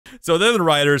So then the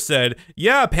writer said,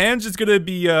 yeah, Pan's just gonna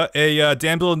be a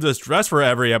damsel in distress for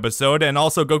every episode, and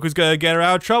also Goku's gonna get her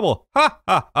out of trouble. Ha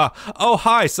ha ha. Oh,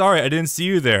 hi, sorry, I didn't see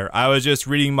you there. I was just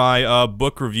reading my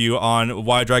book review on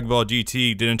why Dragon Ball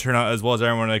GT didn't turn out as well as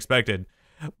everyone expected.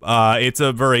 It's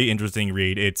a very interesting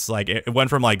read. It's like, it went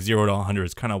from like 0 to 100.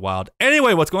 It's kind of wild.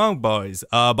 Anyway, what's going on, boys?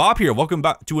 Bob here. Welcome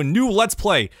back to a new Let's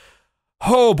Play.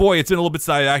 Oh boy, it's been a little bit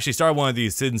since I actually started one of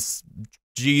these since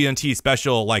GNT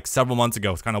special like several months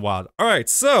ago. It's kind of wild. All right,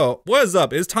 so what is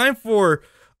up? It's time for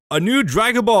a new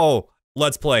Dragon Ball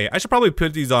Let's Play. I should probably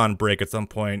put these on break at some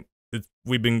point.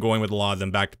 We've been going with a lot of them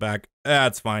back to back.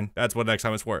 That's fine. That's what next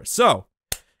time is for. So,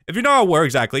 if you're not aware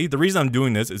exactly, the reason I'm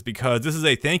doing this is because this is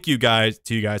a thank you to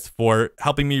you guys for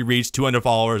helping me reach 200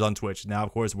 followers on Twitch. Now,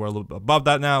 of course, we're a little bit above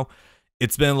that now.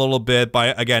 It's been a little bit,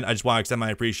 but again, I just want to extend my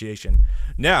appreciation.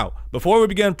 Now, before we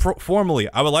begin formally,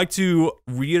 I would like to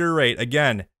reiterate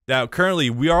again that currently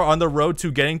we are on the road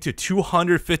to getting to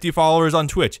 250 followers on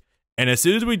Twitch. And as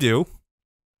soon as we do,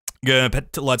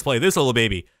 let's play this little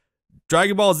baby.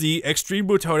 Dragon Ball Z Extreme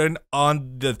Butoden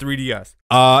on the 3DS.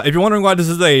 If you're wondering why this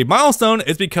is a milestone,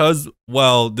 it's because,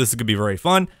 well, this is gonna be very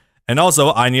fun. And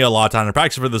also, I need a lot of time to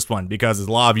practice for this one because there's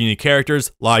a lot of unique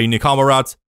characters, a lot of unique combo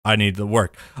routes. I need to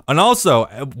work. And also,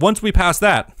 once we pass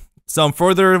that, some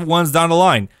further ones down the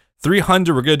line,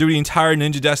 300, we're gonna do the entire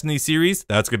Ninja Destiny series.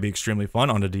 That's gonna be extremely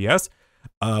fun on the DS.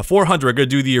 400, we're gonna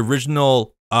do the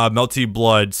original Melty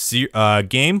Blood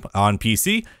game on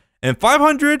PC. And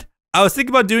 500, I was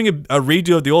thinking about doing a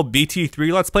redo of the old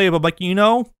BT3 Let's Play, but I'm like, you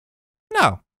know,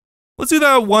 no. Let's do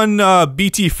that one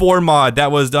BT4 mod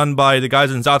that was done by the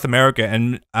guys in South America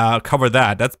and cover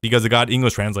that. That's because it got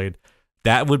English translated.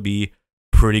 That would be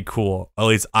pretty cool. At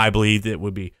least I believe it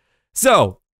would be.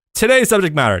 So, today's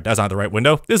subject matter. That's not the right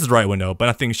window. This is the right window, but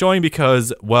nothing showing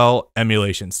because, well,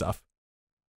 emulation stuff.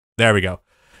 There we go.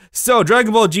 So,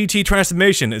 Dragon Ball GT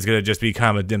Transformation is going to just be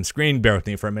kind of a dim screen. Bear with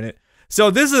me for a minute. So,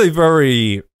 this is a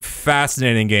very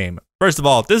fascinating game. First of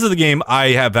all, this is a game I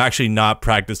have actually not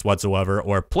practiced whatsoever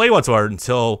or played whatsoever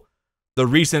until the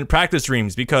recent practice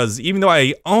streams, because even though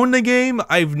I own the game,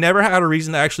 I've never had a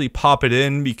reason to actually pop it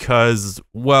in because,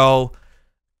 well,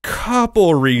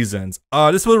 couple reasons.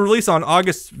 This was released on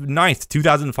August 9th,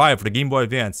 2005 for the Game Boy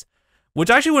Advance, which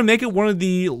actually would make it one of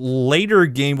the later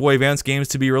Game Boy Advance games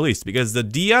to be released because the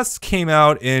DS came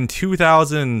out in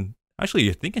 2000, actually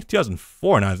I think it's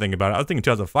 2004 now I think about it. I was thinking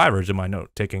 2005 originally my note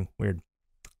taking, weird.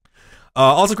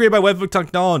 Also created by Webfoot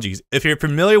Technologies. If you're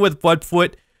familiar with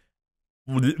Webfoot,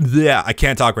 yeah, I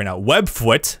can't talk right now.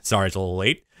 Webfoot, sorry it's a little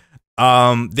late.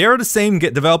 They're the same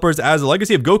developers as the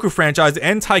Legacy of Goku franchise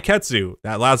and Tenkaichi.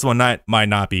 That last one might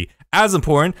not be as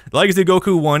important. The Legacy of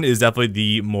Goku one is definitely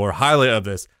the more highlight of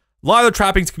this. A lot of the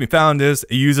trappings can be found in this.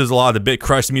 It uses a lot of the Bit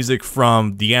Crush music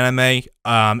from the anime,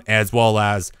 as well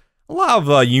as a lot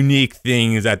of unique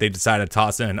things that they decided to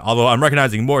toss in. Although I'm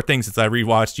recognizing more things since I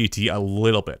rewatched GT a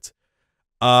little bit.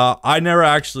 I never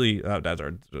actually, that's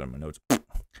my notes.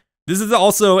 This is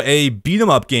also a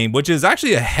beat-em-up game, which is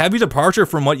actually a heavy departure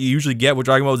from what you usually get with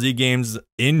Dragon Ball Z games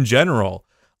in general.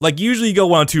 Like, usually you go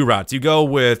one of two routes. You go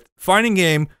with fighting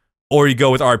game, or you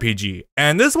go with RPG.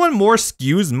 And this one more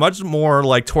skews much more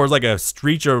like towards like a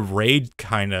Streets of Rage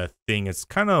kind of thing. It's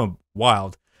kind of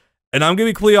wild. And I'm gonna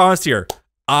be completely honest here.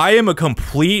 I am a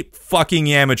complete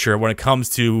fucking amateur when it comes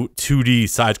to 2D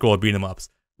side-scroller beat-em-ups.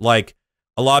 Like,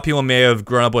 a lot of people may have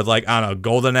grown up with like, I don't know,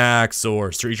 Golden Axe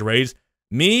or Streets of Rage.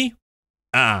 Me?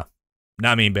 Not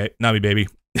me, baby.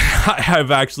 I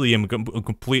actually am a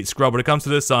complete scrub when it comes to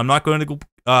this, so I'm not going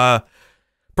to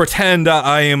pretend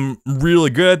I am really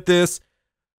good at this.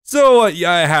 So,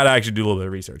 yeah, I had to actually do a little bit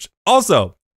of research.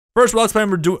 Also, first Let's Play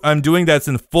I'm doing that's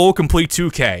in full complete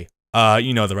 2K.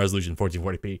 You know, the resolution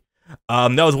 1440p.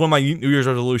 That was one of my New Year's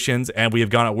resolutions, and we have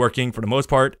gone out working for the most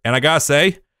part. And I gotta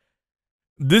say,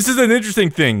 this is an interesting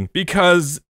thing,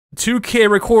 because 2K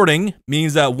recording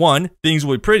means that 1, things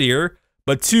will be prettier,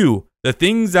 but 2, the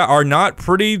things that are not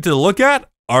pretty to look at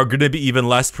are going to be even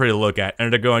less pretty to look at,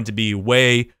 and they're going to be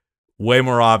way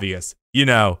more obvious. You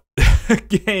know, a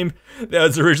game that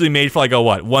was originally made for like a,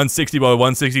 what, 160 by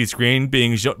 160 screen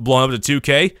being blown up to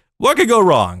 2K? What could go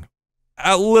wrong?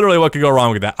 Literally, what could go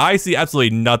wrong with that? I see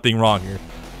absolutely nothing wrong here.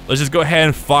 Let's just go ahead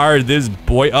and fire this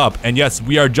boy up. And yes,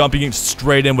 we are jumping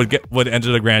straight in with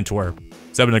Enter the Grand Tour.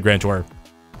 7 the Grand Tour.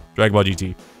 Dragon Ball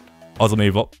GT. Also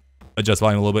maybe adjust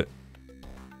volume a little bit.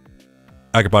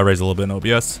 I could probably raise a little bit in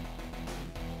OBS.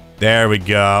 There we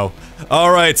go.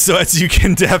 Alright, so as you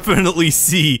can definitely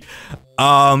see,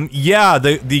 yeah,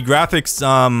 the graphics,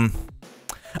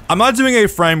 I'm not doing a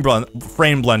frame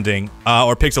blending,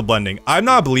 or pixel blending. I'm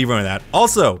not a believer in that.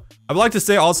 Also, I'd like to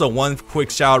say also one quick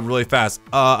shout out really fast.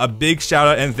 A big shout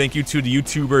out and thank you to the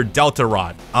YouTuber Delta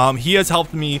Rod. He has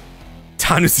helped me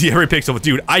time to see every pixel.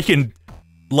 Dude, I can,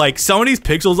 like, some of these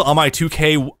pixels on my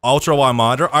 2K ultra wide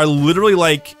monitor are literally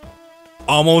like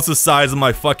almost the size of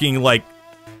my fucking like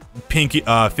pinky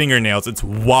fingernails. It's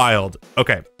wild.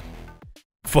 Okay.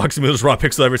 Fuck me, just raw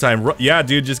pixel every time. Yeah,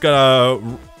 dude, just got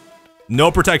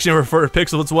no protection for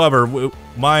pixel whatsoever.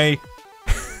 My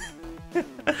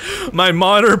my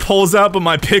monitor pulls out, but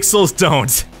my pixels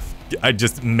don't. I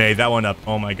just made that one up.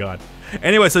 Oh my god.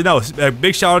 Anyway, so no, a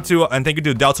big shout out to and thank you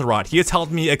to Delta Rod. He has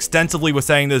helped me extensively with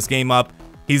setting this game up.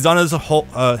 He's done his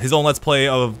own Let's Play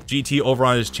of GT over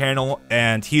on his channel,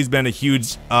 and he's been a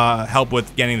huge help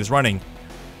with getting this running.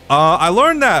 I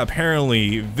learned that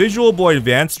apparently Visual Boy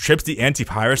Advance trips the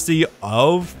anti-piracy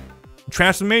of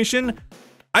transformation.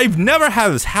 I've never had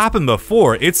this happen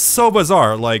before. It's so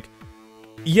bizarre. Like,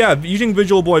 yeah, using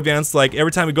Visual Boy Advance, like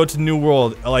every time we go to New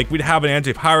World, like we'd have an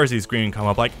anti-piracy screen come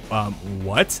up. Like,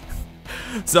 what?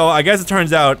 So I guess it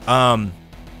turns out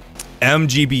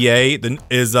MGBA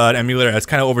is an emulator that's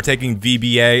kind of overtaking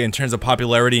VBA in terms of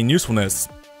popularity and usefulness.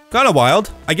 Kind of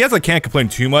wild. I guess I can't complain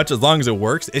too much as long as it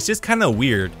works. It's just kind of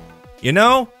weird. You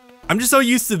know? I'm just so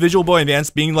used to Visual Boy Advance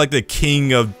being like the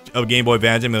king of Game Boy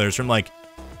Advance emulators from like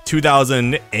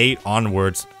 2008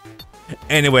 onwards.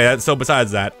 Anyway, so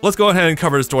besides that, let's go ahead and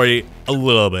cover the story a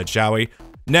little bit, shall we?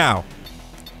 Now,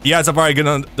 yes, I've already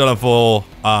done a full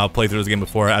playthrough of this game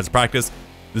before as practice.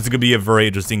 This is going to be a very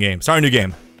interesting game. Starting a new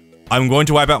game. I'm going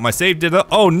to wipe out my save data.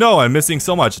 Oh no, I'm missing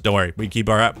so much. Don't worry, we keep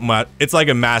our, it's like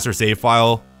a master save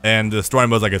file, and the story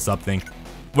mode is like a sub thing.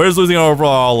 We're just losing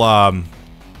overall,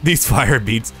 these fire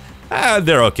beats.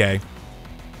 They're okay.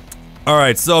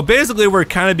 Alright, so basically we're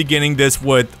kind of beginning this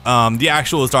with the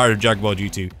actual start of Dragonball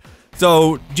GT.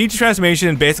 So GT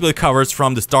Transformation basically covers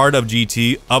from the start of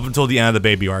GT up until the end of the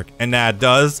baby arc, and that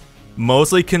does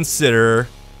mostly consist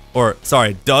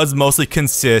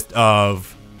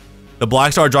of the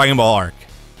Black Star Dragon Ball arc.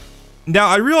 Now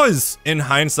I realize in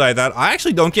hindsight that I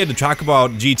actually don't get to talk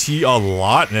about GT a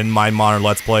lot in my modern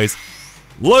Let's Plays.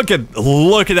 Look at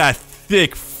that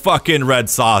thick fucking red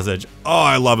sausage. Oh,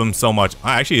 I love him so much.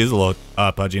 Actually, he is a little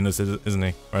pudgy in this, isn't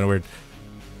he? Right, weird.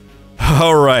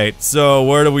 Alright, so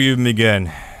where do we even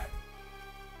begin?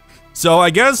 So I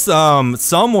guess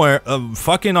somewhere,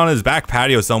 fucking on his back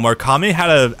patio somewhere, Kami had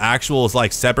an actual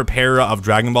like separate pair of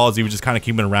Dragon Balls he was just kind of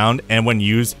keeping around, and when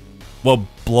used, will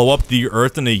blow up the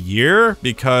Earth in a year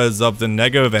because of the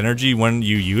negative energy when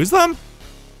you use them?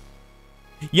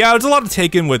 Yeah, there's a lot to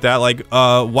take in with that. Like,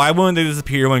 why wouldn't they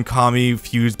disappear when Kami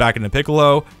fused back into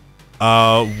Piccolo?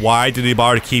 Why did they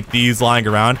bother to keep these lying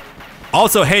around?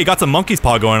 Also, hey, got some monkey's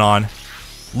paw going on.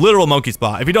 Literal monkey's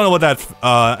paw. If you don't know what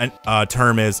that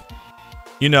term is,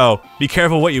 you know, be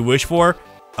careful what you wish for.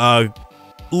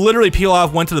 Literally,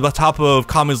 Pilaf went to the top of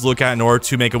Kami's lookout in order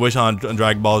to make a wish on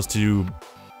Dragon Balls to,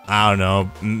 I don't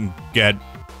know, get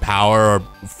power or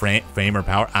fame or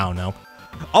power. I don't know.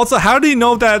 Also, how do you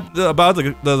know that about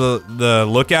the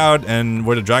lookout and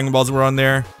where the Dragon Balls were on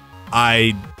there?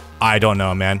 I don't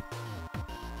know, man.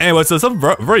 Anyway, so some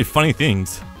very funny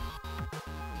things.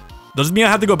 Doesn't mean I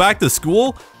have to go back to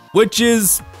school, which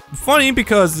is funny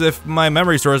because if my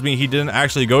memory serves me, he didn't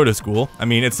actually go to school. I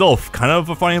mean, it's still kind of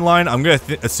a funny line. I'm gonna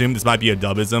assume this might be a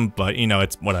dubism, but you know,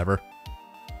 it's whatever.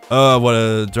 What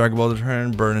a Dragon Ball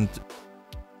return, burn into...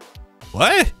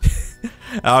 What?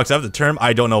 Alex, I have the term,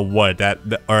 I don't know what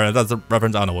or that's a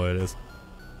reference, I don't know what it is.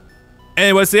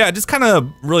 Anyway, so yeah, just kind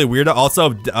of really weird.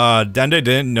 Also, Dende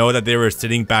didn't know that they were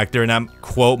sitting back there in that,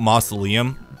 quote,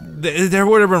 mausoleum. There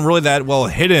would have been really that well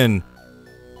hidden.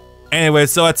 Anyway,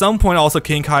 so at some point also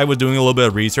King Kai was doing a little bit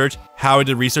of research. How he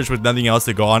did research with nothing else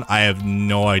to go on, I have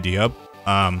no idea.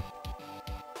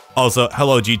 Also,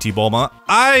 hello GT Bulma.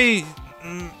 I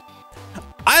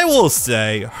will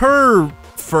say,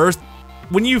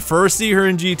 when you first see her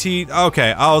in GT,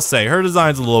 okay, I'll say, her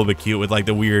design's a little bit cute with like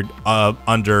the weird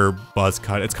under buzz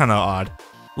cut. It's kind of odd.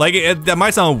 Like, that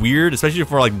might sound weird, especially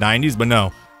for like 90s, but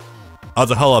no.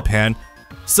 Also, hello Pan.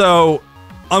 So,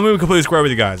 I'm gonna be completely square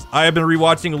with you guys. I have been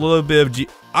rewatching a little bit of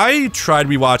I tried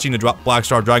rewatching the Black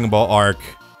Star Dragon Ball arc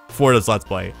for this Let's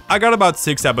Play. I got about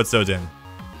 6 episodes in.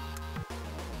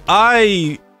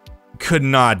 I could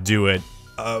not do it.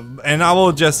 And I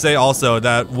will just say also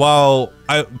that while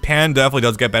Pan definitely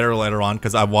does get better later on,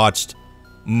 because I watched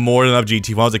more than enough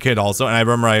GT when I was a kid also, and I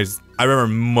remember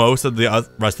most of the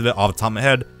rest of it off the top of my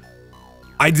head.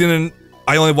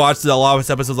 I only watched a lot of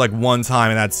its episodes like one time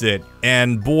and that's it.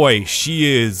 And boy,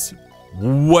 she is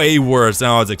way worse than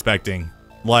I was expecting.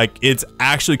 Like, it's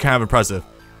actually kind of impressive.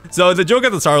 So the joke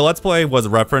at the start of Let's Play was a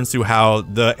reference to how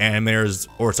the animators,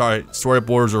 or sorry,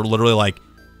 storyboarders are literally like,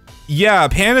 yeah,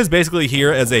 Pan is basically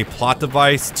here as a plot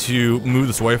device to move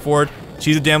the story forward.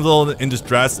 She's a damsel in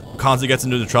distress, constantly gets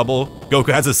into trouble.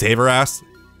 Goku has to save her ass.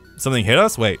 Something hit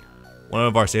us? Wait, one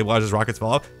of our stabilizers rockets fell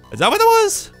off? Is that what that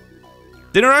was?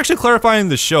 They don't actually clarify in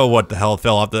the show what the hell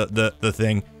fell off the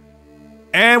thing.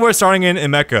 And we're starting in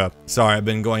Mecha. Sorry, I've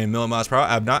been going a million miles per hour.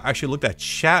 I've not actually looked at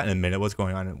chat in a minute. What's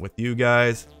going on with you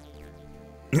guys?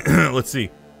 Let's see.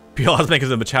 PLS making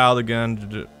him a child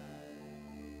again.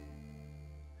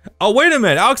 Oh, wait a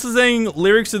minute. Alex is saying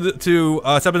lyrics to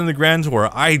Step in the Grand Tour.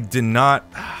 I did not.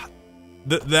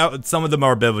 Some of them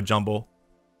are a bit of a jumble.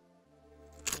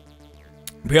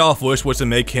 PLF wish to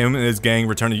make him and his gang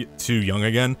return to young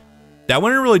again. That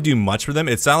wouldn't really do much for them.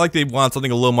 It sounded like they want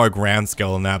something a little more grand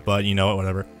scale than that, but you know,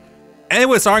 whatever.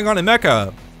 Anyway, starting on in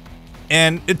Mecha.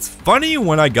 And it's funny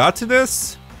when I got to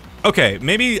this. Okay,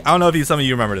 maybe, I don't know if some of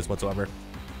you remember this whatsoever.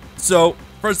 So,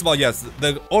 first of all, yes,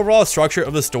 the overall structure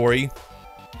of the story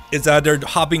is that they're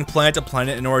hopping planet to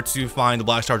planet in order to find the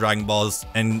Black Star Dragon Balls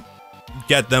and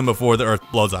get them before the Earth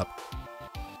blows up.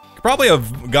 Could probably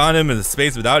have gotten them into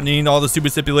space without needing all the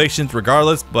stupid stipulations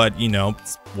regardless, but you know,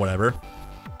 it's whatever.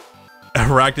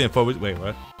 Arachnophobia, wait,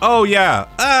 what? Oh yeah,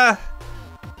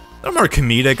 I'm more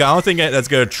comedic. I don't think that's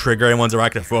gonna trigger anyone's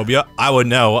arachnophobia. I would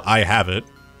know, I have it.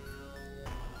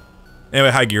 Anyway,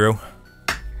 hi Giru.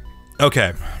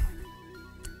 Okay.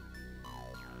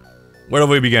 Where do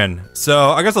we begin?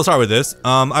 So, I guess I'll start with this.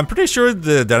 I'm pretty sure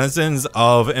the denizens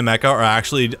of Mecha are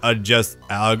actually just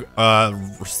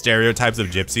stereotypes of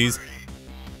gypsies.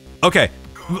 Okay,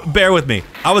 bear with me.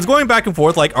 I was going back and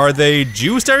forth, like, are they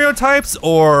Jew stereotypes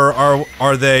or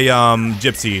are they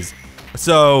gypsies?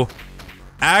 So,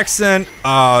 accent,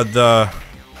 the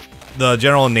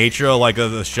general nature, like,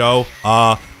 of the show,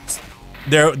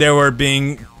 they were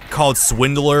being called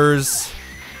swindlers.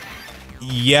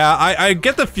 Yeah, I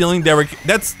get the feeling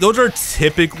those are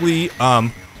typically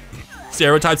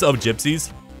stereotypes of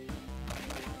gypsies,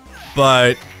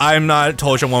 but I'm not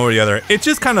totally sure one way or the other. It's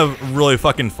just kind of really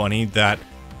fucking funny that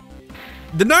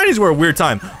the 90s were a weird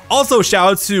time. Also,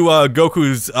 shout out to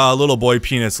Goku's little boy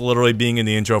penis literally being in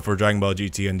the intro for Dragon Ball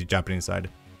GT on the Japanese side.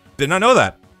 Did not know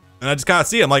that, and I just kind of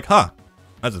see it. I'm like, huh,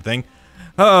 that's a thing.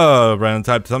 Oh, Brandon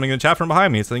typed something in the chat from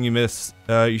behind me. Something you missed.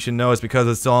 You should know it's because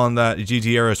it's still on that GT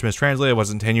era. It's mistranslated. It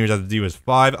wasn't 10 years after the D was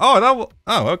 5. Oh,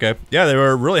 okay. Yeah, they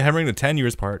were really hammering the 10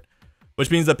 years part, which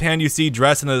means the Pan you see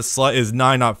dressed in a slut is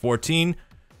 9, not 14.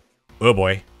 Oh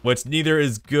boy, which neither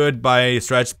is good by a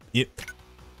stretch.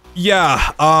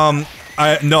 Yeah. I'm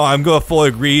gonna fully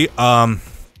agree.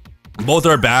 Both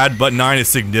are bad, but 9 is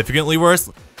significantly worse.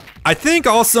 I think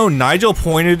also Nigel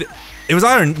pointed. It was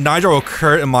either Nigel or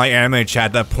Kurt in my anime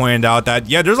chat that pointed out that,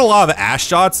 yeah, there's a lot of ass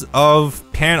shots of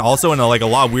Pan also, and like a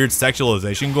lot of weird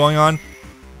sexualization going on.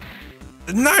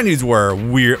 The 90s were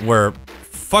weird,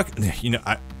 you know,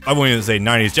 I wouldn't even say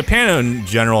 90s. Japan in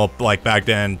general, like back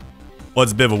then,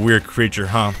 was a bit of a weird creature,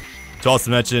 huh? To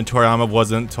also mention, Toriyama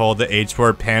wasn't told the age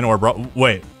for Pan or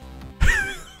wait.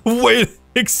 Wait,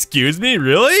 excuse me,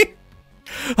 really?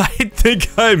 I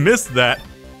think I missed that.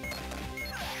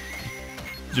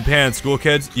 Japan school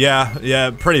kids?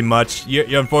 Yeah, pretty much.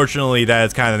 Unfortunately, that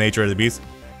is kind of the nature of the beast.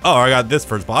 Oh, I got this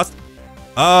first boss.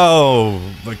 Oh,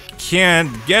 but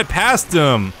can't get past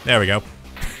him. There we go.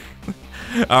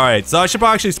 Alright, so I should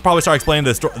probably start explaining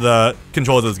the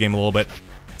controls of this game a little bit.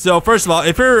 So, first of all,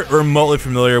 if you're remotely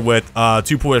familiar with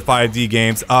 2.5D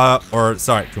games, or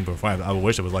sorry, 2.5, I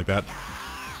wish it was like that.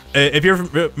 If you're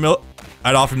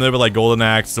at all familiar with like Golden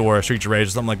Axe or Street of Rage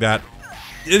or something like that,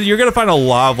 you're gonna find a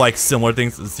lot of like similar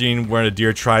things to the scene where a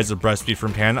deer tries to breastfeed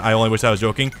from Pan. I only wish I was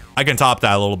joking. I can top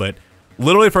that a little bit.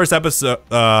 Literally first episode,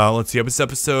 let's see, it's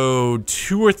episode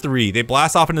 2 or 3. They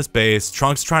blast off into space.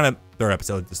 Trunks trying to, third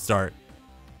episode to start.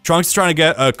 Trunks is trying to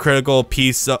get a critical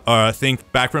piece, thing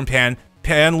back from Pan.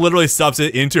 Pan literally stuffs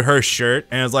it into her shirt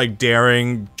and is like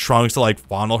daring Trunks to like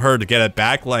fondle her to get it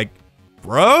back. Like,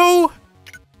 bro?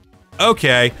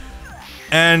 Okay.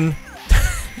 And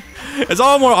it's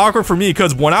all more awkward for me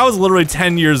because when I was literally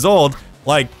 10 years old,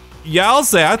 like, yeah, I'll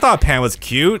say I thought Pan was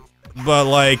cute, but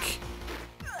like,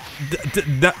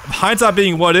 hindsight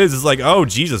being what is like, oh,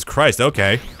 Jesus Christ,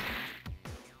 okay.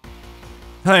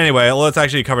 Anyway, let's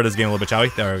actually cover this game a little bit, shall we?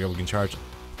 There we go, we can charge.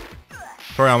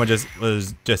 Toriyama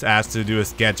was just asked to do a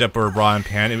sketch up for Ra and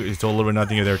Pan. He told literally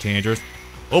nothing if they were teenagers.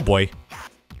 Oh boy.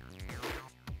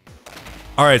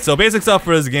 Alright, so basic stuff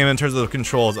for this game in terms of the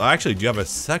controls. I actually do have a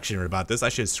section about this. I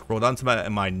should scroll down to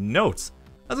my notes.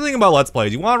 That's the thing about Let's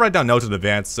Plays. You want to write down notes in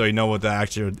advance so you know what to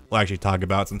actually talk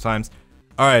about sometimes.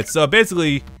 Alright, so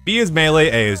basically, B is melee,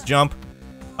 A is jump.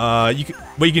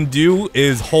 what you can do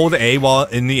is hold A while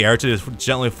in the air to just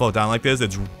gently float down like this.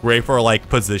 It's great for like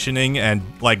positioning and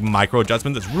like micro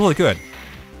adjustments. It's really good.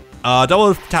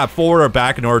 Double tap forward or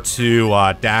back in order to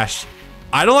dash.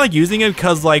 I don't like using it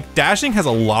because like dashing has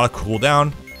a lot of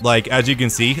cooldown. Like as you can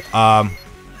see,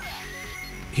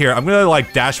 here I'm gonna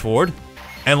like dash forward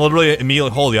and literally immediately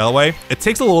hold the other way. It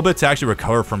takes a little bit to actually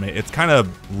recover from it. It's kind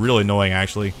of really annoying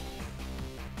actually.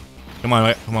 Come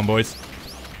on, boys.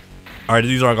 All right,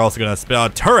 these are also gonna spit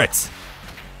out turrets.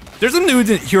 There's some dudes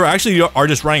here actually are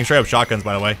just running straight up shotguns,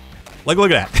 by the way. Like,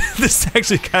 look at that. This is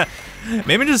actually kind of,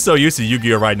 maybe I'm just so used to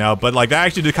Yu-Gi-Oh right now, but like that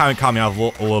actually did kind of caught me off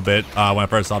a little bit when I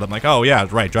first saw them. Like, oh yeah,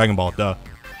 right, Dragon Ball, duh.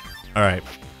 All right.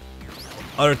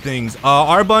 Other things,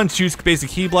 R button shoots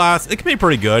basic key blast. It can be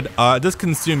pretty good. It does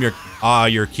consume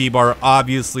your key bar,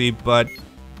 obviously, but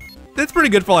it's pretty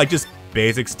good for like just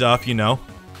basic stuff, you know.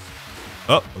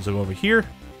 Oh, let's go over here.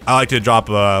 I like to drop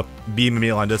a beam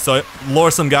immediately on this, so it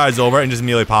lures some guys over and just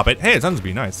immediately pop it. Hey, it sounds to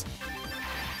be nice.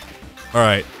 All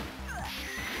right.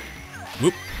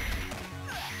 Whoop.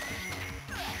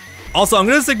 Also, I'm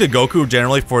gonna stick to Goku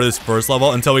generally for this first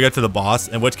level until we get to the boss,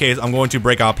 in which case I'm going to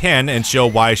break out Pan and show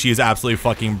why she is absolutely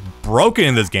fucking broken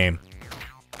in this game.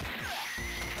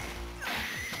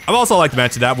 I'd also like to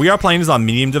mention that we are playing this on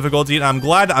medium difficulty, and I'm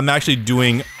glad I'm actually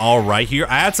doing alright here.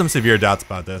 I had some severe doubts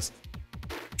about this.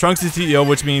 Trunks is CEO,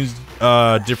 which means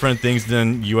different things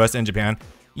than US and Japan.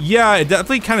 Yeah, it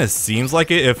definitely kind of seems like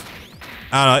it.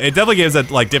 I don't know, it definitely gives it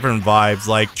like different vibes.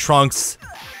 Like Trunks,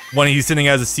 when he's sitting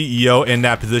as a CEO in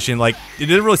that position, like it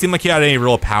didn't really seem like he had any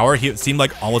real power. It seemed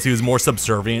like almost he was more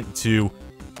subservient to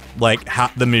like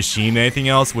the machine than anything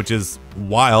else, which is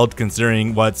wild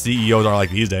considering what CEOs are like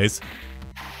these days.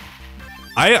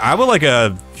 I would like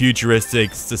a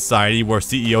futuristic society where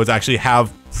CEOs actually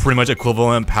have pretty much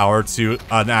equivalent power to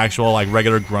an actual like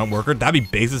regular grunt worker. That'd be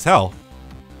base as hell.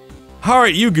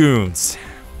 Alright, you goons.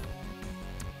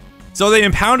 So they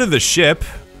impounded the ship,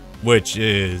 which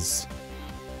is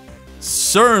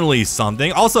certainly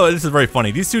something. Also, this is very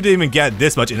funny. These two didn't even get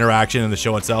this much interaction in the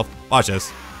show itself. Watch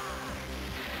this.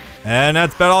 And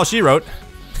that's about all she wrote.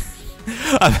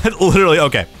 Literally,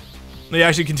 okay. Let me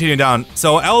actually continue down.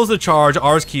 So L is the charge,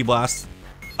 R is key blast.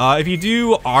 If you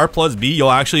do R plus B,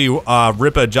 you'll actually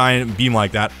rip a giant beam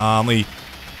like that. Let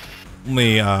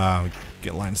me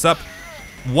get lined this up.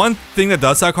 One thing that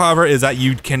does suck, however, is that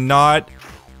you cannot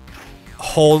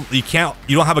hold, you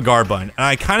don't have a guard button. And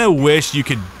I kind of wish you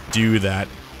could do that.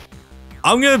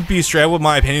 I'm gonna be straight with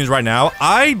my opinions right now.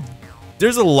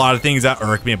 There's a lot of things that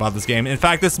irk me about this game. In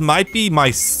fact, this might be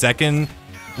my second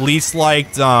least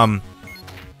liked, that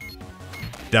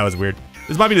was weird.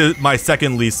 This might be my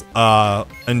second least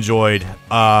enjoyed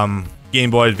Game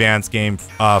Boy Advance game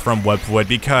from Webfoot,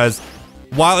 because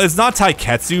while it's not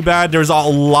Tenkaichi bad, there's a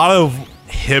lot of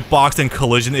hitbox and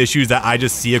collision issues that I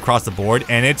just see across the board,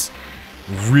 and it's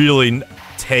really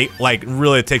takes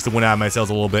the wind out of my sails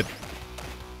a little bit.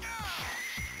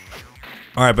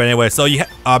 All right, but anyway, so you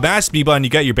mash B button, you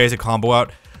get your basic combo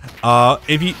out.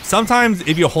 Sometimes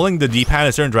if you're holding the D-pad in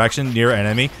a certain direction near an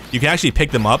enemy, you can actually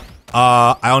pick them up.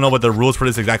 I don't know what the rules for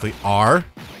this exactly are.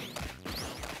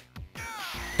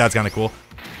 That's kind of cool.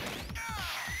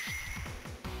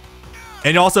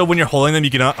 And also, when you're holding them,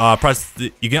 you can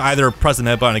either press the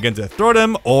net button again to throw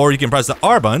them, or you can press the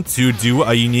R button to do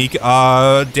a unique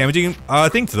damaging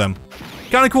thing to them.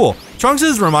 Kind of cool.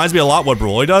 Trunks' reminds me a lot what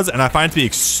Broly does, and I find it to be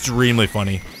extremely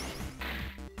funny.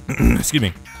 Excuse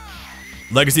me.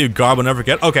 Legacy of God will never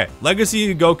forget. Okay,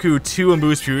 Legacy Goku 2 and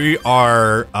Boost Fury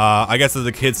are, I guess as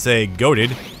the kids say,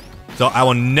 goated. So I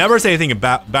will never say anything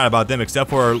bad about them except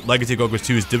for Legacy Goku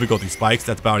 2's difficulty spikes.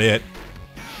 That's about it.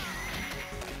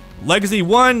 Legacy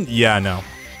 1, yeah, no.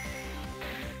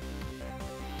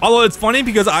 Although it's funny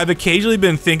because I've occasionally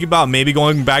been thinking about maybe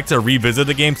going back to revisit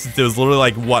the game, since it was literally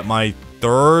like, what, my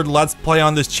third Let's Play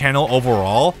on this channel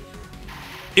overall?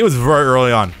 It was very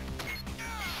early on.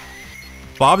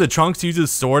 Bob, the Trunks uses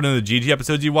sword in the GT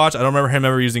episodes you watch? I don't remember him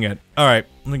ever using it. Alright,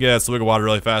 let me get a swig of water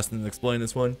really fast and explain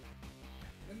this one.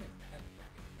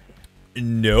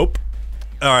 Nope.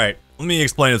 Alright, let me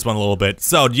explain this one a little bit.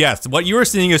 So, yes, what you are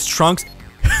seeing is Trunks.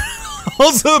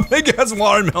 Also a big ass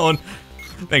watermelon.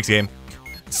 Thanks, game.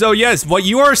 So, yes, what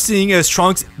you are seeing is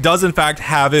Trunks does in fact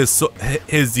have his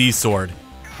Z sword.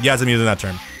 Yes, I'm using that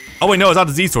term. Oh, wait, no, it's not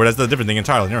the Z sword. That's a different thing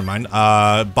entirely. Never mind.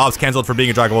 Bob's canceled for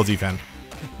being a Dragon Ball Z fan.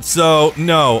 So,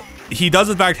 no, he does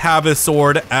in fact have his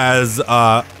sword as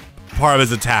part of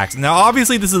his attacks. Now,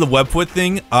 obviously, this is a Webfoot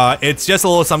thing. It's just a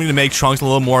little something to make Trunks a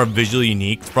little more visually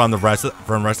unique from the rest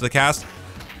of the cast.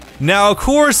 Now, of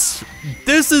course,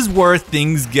 this is where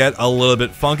things get a little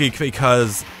bit funky,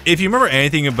 because if you remember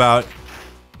anything about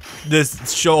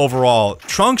this show overall,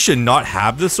 Trunks should not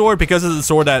have the sword because it's the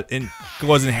sword that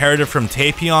was inherited from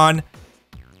Tapion.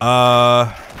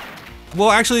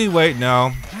 Well, actually, wait,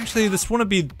 no. Actually, this wouldn't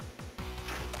be...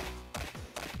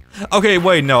 Okay,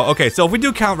 wait, no. Okay, so if we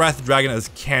do count Wrath of the Dragon as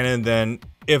canon, then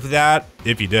if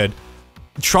you did,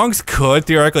 Trunks could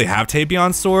theoretically have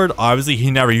Tapion's sword. Obviously,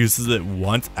 he never uses it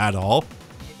once at all.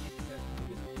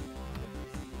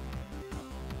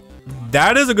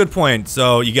 That is a good point.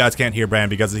 So you guys can't hear Brand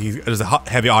because there's a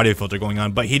heavy audio filter going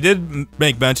on. But he did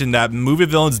make mention that movie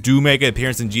villains do make an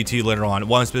appearance in GT later on.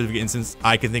 One specific instance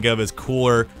I can think of is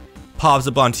Cooler pops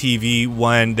up on TV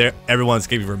when everyone's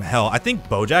escaping from hell. I think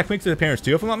BoJack makes an appearance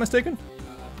too, if I'm not mistaken.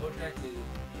 BoJack is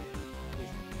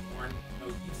born. Oh,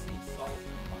 you see Salsa.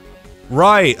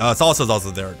 Right, Salsa's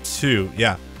also there too.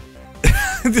 Yeah.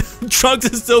 Trunks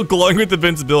is still glowing with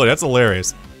invincibility. That's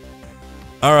hilarious.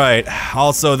 Alright,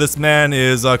 also this man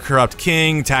is a corrupt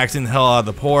king, taxing the hell out of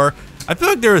the poor. I feel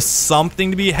like there is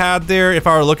something to be had there if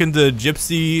I were looking to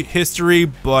gypsy history,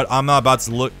 but I'm not about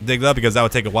to dig it up because that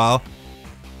would take a while.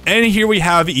 And here we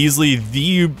have easily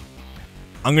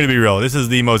I'm gonna be real, this is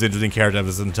the most interesting character of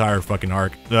this entire fucking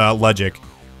arc, Legic.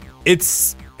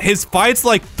 His fight's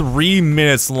like 3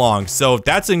 minutes long, so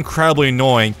that's incredibly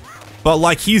annoying, but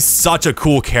like he's such a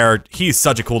cool character, he's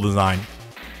such a cool design.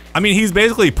 I mean, he's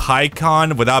basically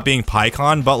PyCon without being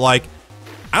PyCon, but like,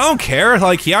 I don't care.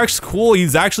 Like, he acts cool.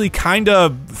 He's actually kind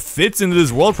of fits into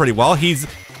this world pretty well. He's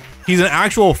an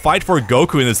actual fight for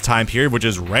Goku in this time period, which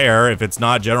is rare if it's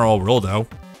not General Rildo.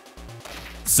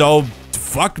 So,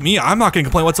 fuck me. I'm not gonna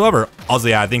complain whatsoever. Also,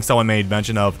 yeah, I think someone made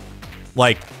mention of,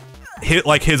 like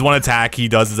his one attack he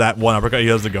does is that one uppercut he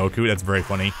does to Goku. That's very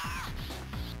funny.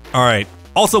 All right.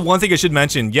 Also, one thing I should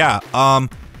mention, yeah,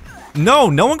 no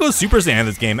one goes Super Saiyan in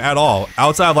this game at all,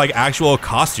 outside of like actual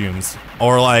costumes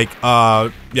or like,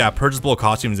 yeah, purchasable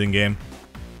costumes in game.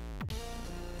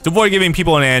 To avoid giving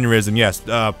people an aneurysm, yes,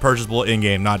 purchasable in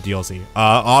game, not DLC.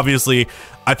 Obviously,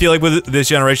 I feel like with this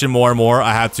generation more and more,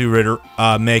 I have to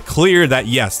make clear that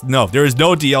yes, no, there is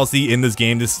no DLC in this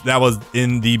game. That was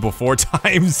in the before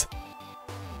times.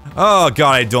 Oh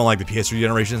god, I don't like the PS3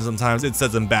 generation sometimes. It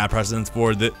sets some bad precedents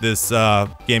for this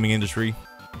gaming industry.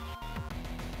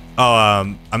 Oh,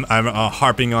 I'm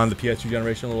harping on the PS2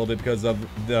 generation a little bit because of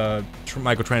the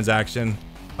microtransaction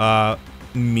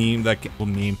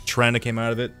trend that came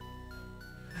out of it.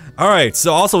 All right,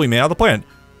 so also we made out the plan.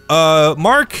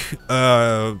 Mark,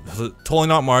 totally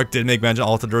not Mark, did make mention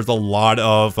also there's a lot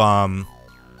of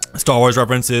Star Wars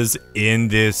references in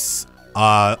this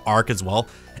arc as well.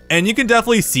 And you can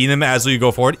definitely see them as we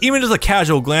go forward. Even just a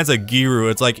casual glance at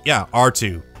Giru, it's like, yeah,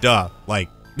 R2, duh. Like,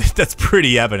 that's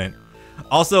pretty evident.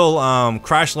 Also,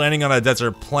 crash landing on a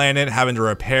desert planet, having to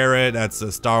repair it. That's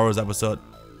a Star Wars episode.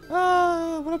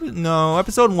 No,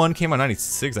 episode 1 came out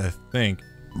 96, I think.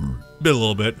 Bit a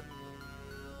little bit.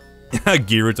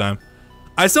 Giru time.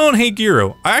 I still don't hate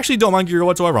Giru. I actually don't mind Giru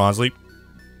whatsoever, honestly.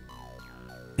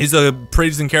 He's a pretty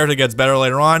decent character, gets better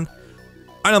later on.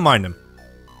 I don't mind him.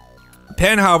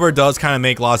 Pan, however, does kind of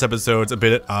make lost episodes a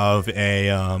bit of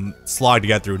a slog to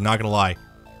get through, not gonna lie.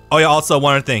 Oh yeah, also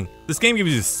one other thing. This game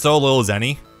gives you so little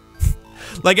Zenny.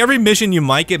 Like every mission you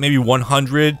might get maybe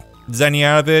 100 Zenny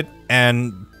out of it,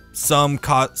 and some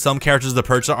characters the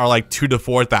purchase are like 2,000 to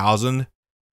 4,000.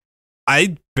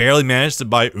 I barely managed to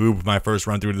buy Oob my first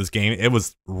run through this game. It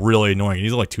was really annoying.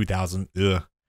 These are like 2,000. Ugh.